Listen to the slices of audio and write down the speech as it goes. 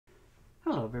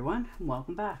Hello everyone, and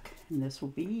welcome back. And this will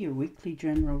be your weekly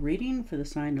general reading for the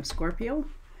sign of Scorpio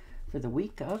for the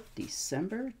week of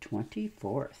December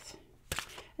 24th.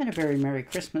 And a very Merry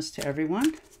Christmas to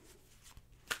everyone.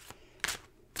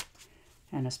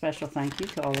 And a special thank you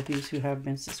to all of you who have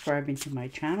been subscribing to my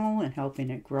channel and helping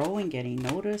it grow and getting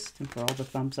noticed, and for all the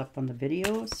thumbs up on the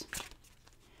videos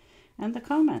and the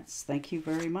comments. Thank you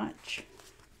very much.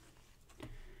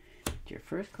 Your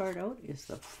first card out is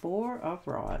the Four of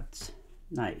Rods.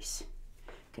 Nice.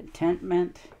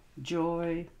 Contentment,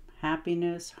 joy,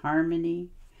 happiness, harmony.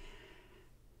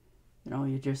 You know,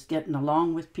 you're just getting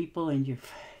along with people, and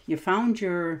you found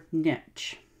your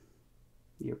niche.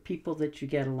 Your people that you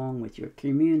get along with, your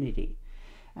community.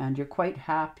 And you're quite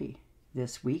happy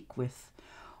this week with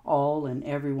all and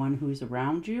everyone who's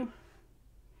around you.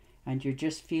 And you're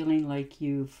just feeling like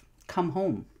you've come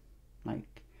home.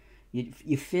 Like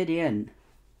you fit in,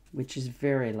 which is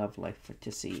very lovely to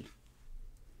see.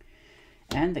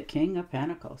 And the King of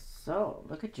Pentacles. So,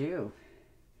 look at you.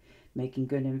 Making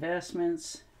good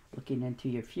investments, looking into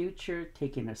your future,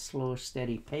 taking a slow,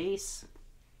 steady pace.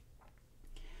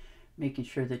 Making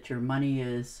sure that your money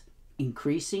is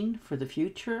increasing for the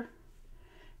future.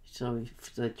 So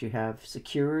that you have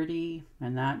security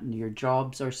and that, and your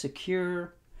jobs are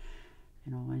secure.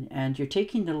 You know, and you're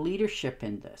taking the leadership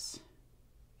in this.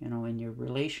 You know, in your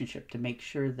relationship, to make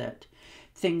sure that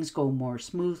things go more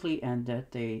smoothly and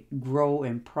that they grow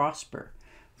and prosper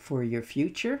for your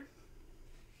future.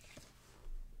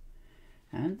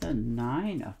 And the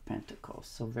Nine of Pentacles.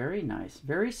 So very nice,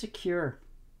 very secure.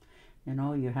 You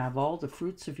know, you have all the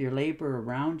fruits of your labor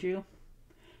around you.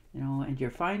 You know, and you're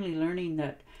finally learning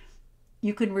that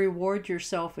you can reward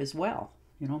yourself as well.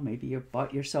 You know, maybe you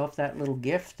bought yourself that little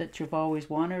gift that you've always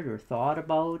wanted or thought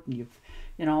about, and you've,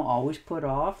 you know, always put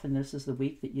off. And this is the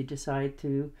week that you decide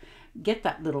to get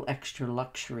that little extra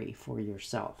luxury for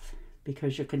yourself,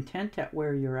 because you're content at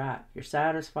where you're at. You're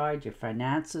satisfied. Your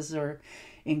finances are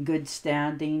in good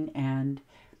standing, and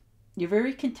you're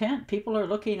very content. People are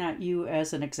looking at you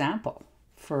as an example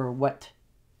for what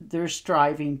they're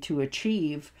striving to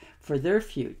achieve for their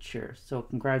future. So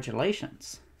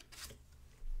congratulations.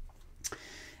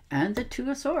 And the Two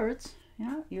of Swords.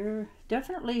 Yeah, you're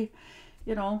definitely,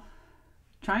 you know,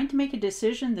 trying to make a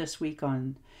decision this week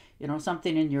on, you know,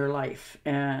 something in your life.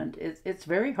 And it's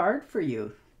very hard for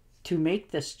you to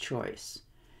make this choice.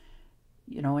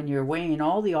 You know, and you're weighing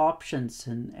all the options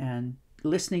and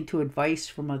listening to advice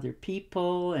from other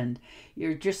people. And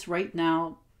you're just right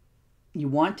now, you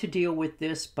want to deal with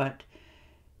this, but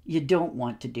you don't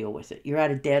want to deal with it. You're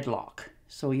at a deadlock.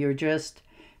 So you're just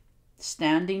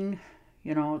standing,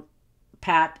 you know,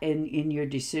 pat in your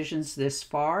decisions this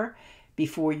far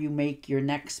before you make your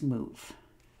next move.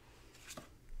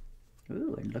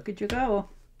 Ooh, and look at you go.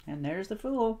 And there's the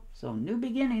Fool. So new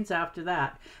beginnings after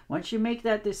that. Once you make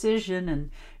that decision and,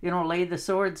 you know, lay the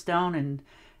swords down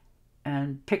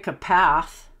and pick a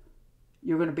path,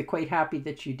 you're going to be quite happy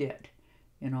that you did.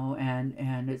 You know,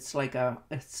 and it's like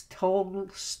it's total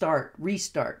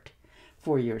restart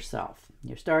for yourself.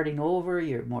 You're starting over,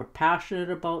 you're more passionate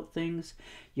about things,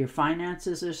 your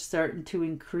finances are starting to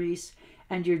increase,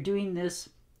 and you're doing this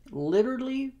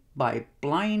literally by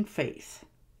blind faith,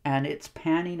 and it's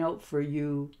panning out for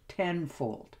you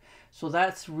tenfold. So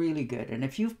that's really good. And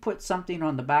if you've put something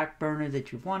on the back burner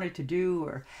that you've wanted to do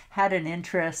or had an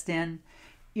interest in,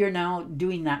 you're now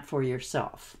doing that for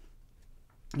yourself.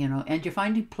 You know, and you're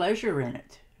finding pleasure in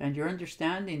it, and you're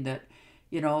understanding that,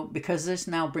 you know, because this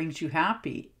now brings you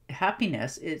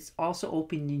happiness, it's also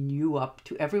opening you up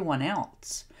to everyone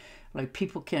else. Like,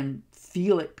 people can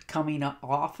feel it coming up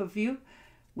off of you,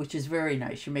 which is very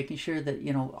nice. You're making sure that,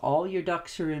 you know, all your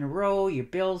ducks are in a row, your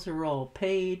bills are all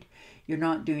paid, you're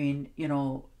not doing, you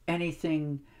know,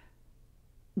 anything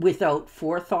without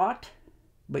forethought.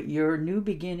 But your new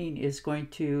beginning is going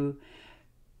to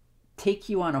take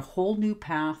you on a whole new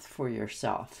path for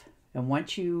yourself. And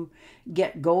once you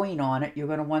get going on it, you're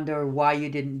going to wonder why you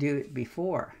didn't do it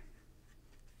before.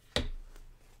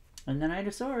 And the Knight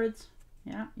of Swords.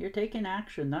 Yeah, you're taking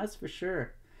action, that's for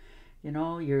sure. You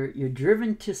know, you're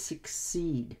driven to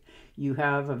succeed. You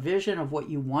have a vision of what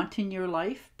you want in your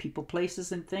life, people,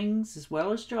 places, and things, as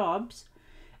well as jobs.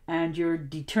 And you're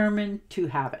determined to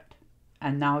have it.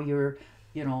 And now you're,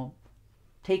 you know,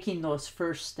 taking those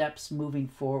first steps moving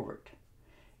forward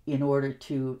in order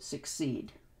to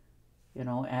succeed. You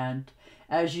know, and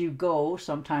as you go,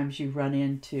 sometimes you run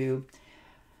into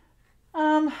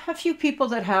a few people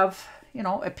that have, you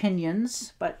know,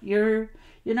 opinions, but you're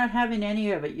not having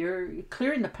any of it. You're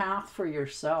clearing the path for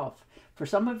yourself. For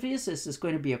some of you, this is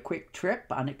going to be a quick trip,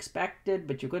 unexpected,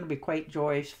 but you're going to be quite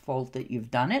joyful that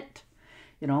you've done it.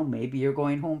 You know, maybe you're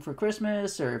going home for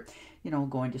Christmas, or, you know,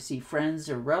 going to see friends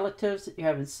or relatives that you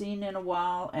haven't seen in a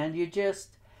while, and you're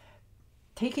just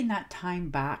taking that time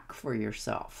back for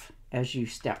yourself as you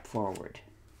step forward.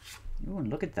 Ooh, and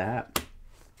look at that.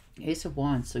 Ace of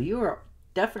Wands. So you are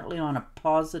definitely on a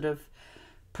positive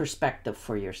perspective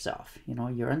for yourself. You know,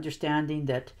 you're understanding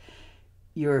that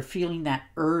you're feeling that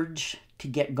urge to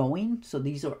get going. So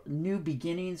these are new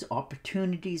beginnings,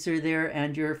 opportunities are there,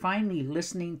 and you're finally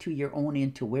listening to your own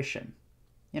intuition.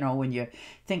 You know, when you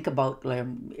think about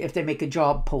if they make a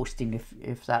job posting,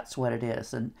 if that's what it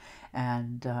is,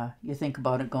 and you think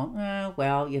about it going,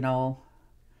 well, you know,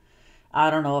 I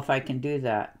don't know if I can do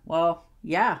that. Well,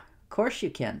 yeah, of course you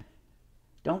can.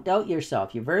 Don't doubt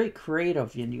yourself. You're very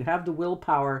creative, and you have the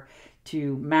willpower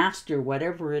to master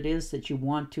whatever it is that you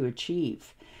want to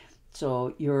achieve.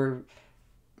 So your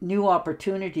new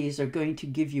opportunities are going to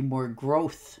give you more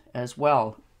growth as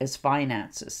well as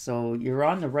finances. So you're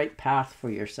on the right path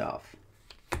for yourself.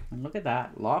 And look at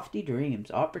that. Lofty dreams,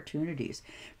 opportunities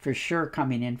for sure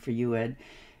coming in for you, Ed.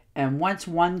 And once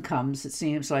one comes, it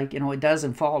seems like, you know, it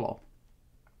doesn't follow.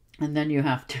 And then you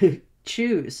have to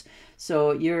choose.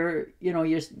 So your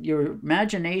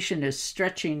imagination is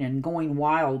stretching and going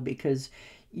wild because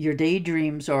your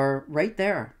daydreams are right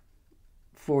there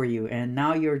for you. And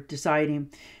now you're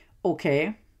deciding,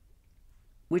 okay,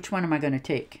 which one am I going to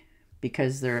take?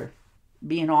 Because they're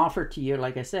being offered to you,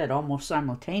 like I said, almost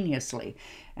simultaneously.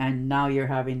 And now you're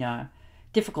having a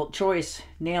difficult choice,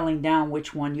 nailing down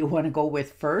which one you want to go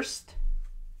with first.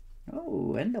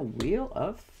 Oh, and the Wheel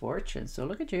of Fortune. So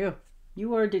look at you.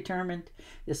 You are determined.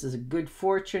 This is a good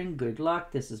fortune, good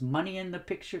luck. This is money in the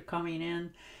picture coming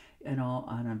in. You know,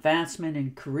 an advancement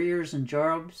in careers and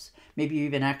jobs. Maybe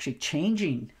even actually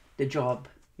changing the job.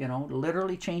 You know,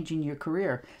 literally changing your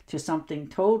career to something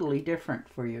totally different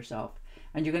for yourself.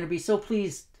 And you're going to be so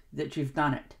pleased that you've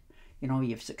done it. You know,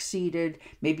 you've succeeded.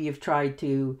 Maybe you've tried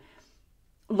to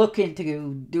look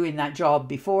into doing that job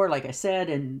before, like I said,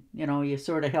 and, you know, you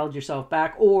sort of held yourself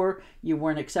back, or you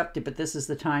weren't accepted, but this is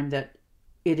the time that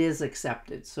it is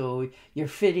accepted. So you're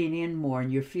fitting in more,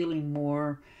 and you're feeling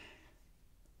more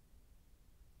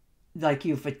like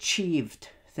you've achieved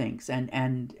things,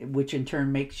 and which in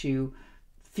turn makes you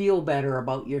feel better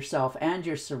about yourself and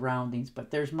your surroundings.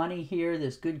 But there's money here,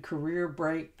 there's good career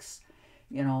breaks,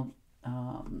 you know,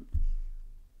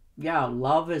 yeah,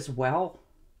 love as well.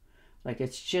 Like,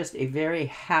 it's just a very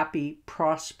happy,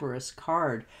 prosperous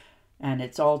card, and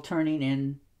it's all turning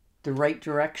in the right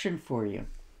direction for you.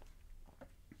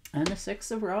 And the Six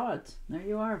of Rods. There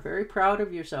you are, very proud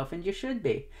of yourself, and you should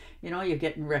be. You know, you're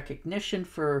getting recognition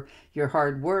for your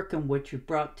hard work and what you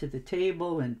brought to the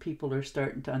table, and people are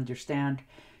starting to understand,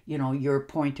 you know, your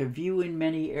point of view in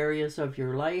many areas of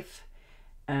your life,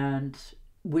 and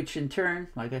which in turn,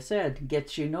 like I said,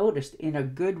 gets you noticed in a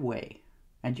good way.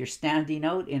 And you're standing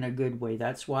out in a good way.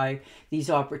 That's why these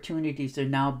opportunities are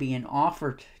now being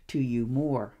offered to you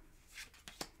more.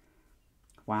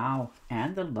 Wow.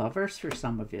 And the Lovers for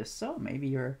some of you. So maybe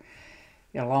you're,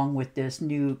 along with this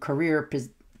new career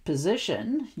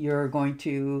position, you're going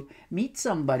to meet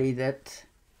somebody that,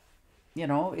 you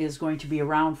know, is going to be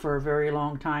around for a very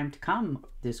long time to come.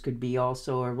 This could be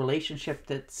also a relationship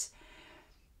that's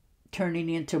turning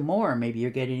into more. Maybe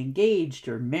you're getting engaged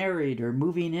or married or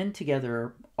moving in together,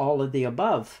 or all of the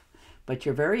above. But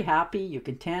you're very happy, you're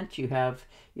content, you have,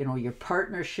 you know, your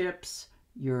partnerships,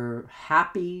 you're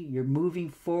happy, you're moving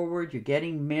forward, you're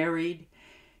getting married,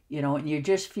 you know, and you're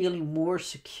just feeling more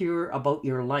secure about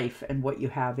your life and what you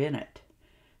have in it.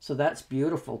 So that's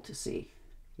beautiful to see.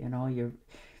 You know, your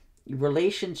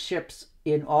relationships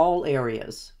in all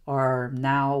areas are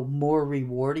now more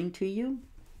rewarding to you.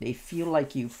 They feel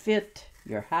like you fit,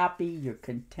 you're happy, you're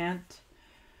content.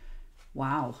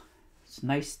 Wow, it's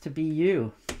nice to be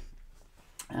you.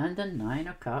 And the Nine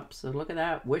of Cups. So look at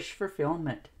that, wish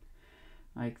fulfillment.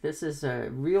 Like, this is a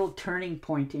real turning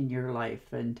point in your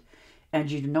life, and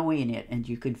you're knowing it, and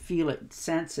you can feel it,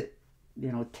 sense it,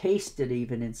 you know, taste it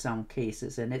even in some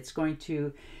cases. And it's going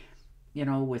to, you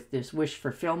know, with this wish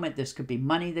fulfillment, this could be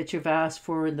money that you've asked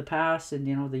for in the past, and,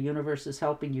 you know, the universe is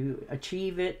helping you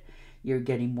achieve it. You're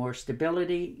getting more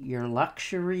stability, your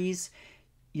luxuries.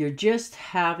 You're just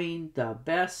having the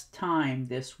best time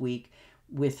this week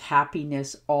with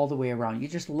happiness all the way around. You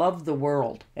just love the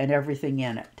world and everything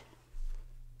in it.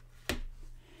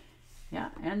 Yeah,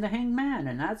 and the Hangman,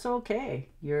 and that's okay.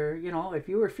 You're, you know, if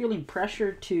you were feeling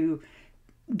pressure to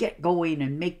get going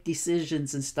and make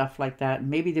decisions and stuff like that, and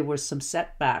maybe there was some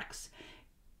setbacks,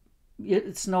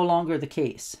 it's no longer the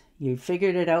case. You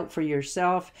figured it out for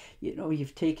yourself. You know,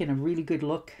 you've taken a really good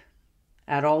look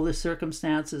at all the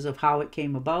circumstances of how it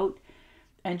came about,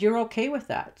 And you're okay with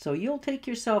that. So you'll take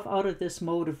yourself out of this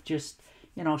mode of just,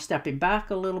 you know, stepping back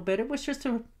a little bit. It was just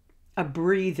a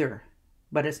breather,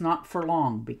 but it's not for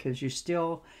long, because you're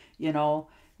still, you know,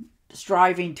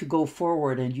 striving to go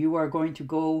forward, and you are going to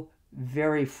go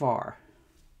very far.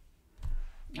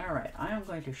 All right, I am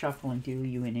going to shuffle and do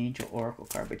you an Angel Oracle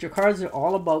card. But your cards are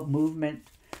all about movement,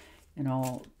 you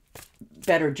know,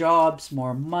 better jobs,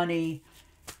 more money,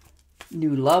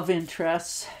 new love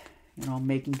interests, you know,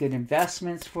 making good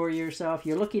investments for yourself.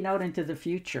 You're looking out into the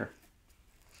future.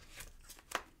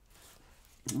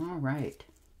 All right.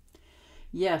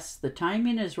 Yes, the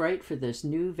timing is right for this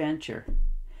new venture.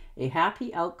 A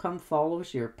happy outcome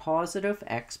follows your positive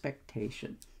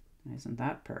expectation. Isn't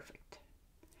that perfect?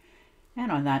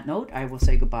 And on that note, I will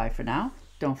say goodbye for now.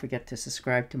 Don't forget to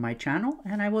subscribe to my channel,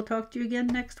 and I will talk to you again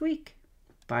next week.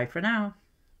 Bye for now.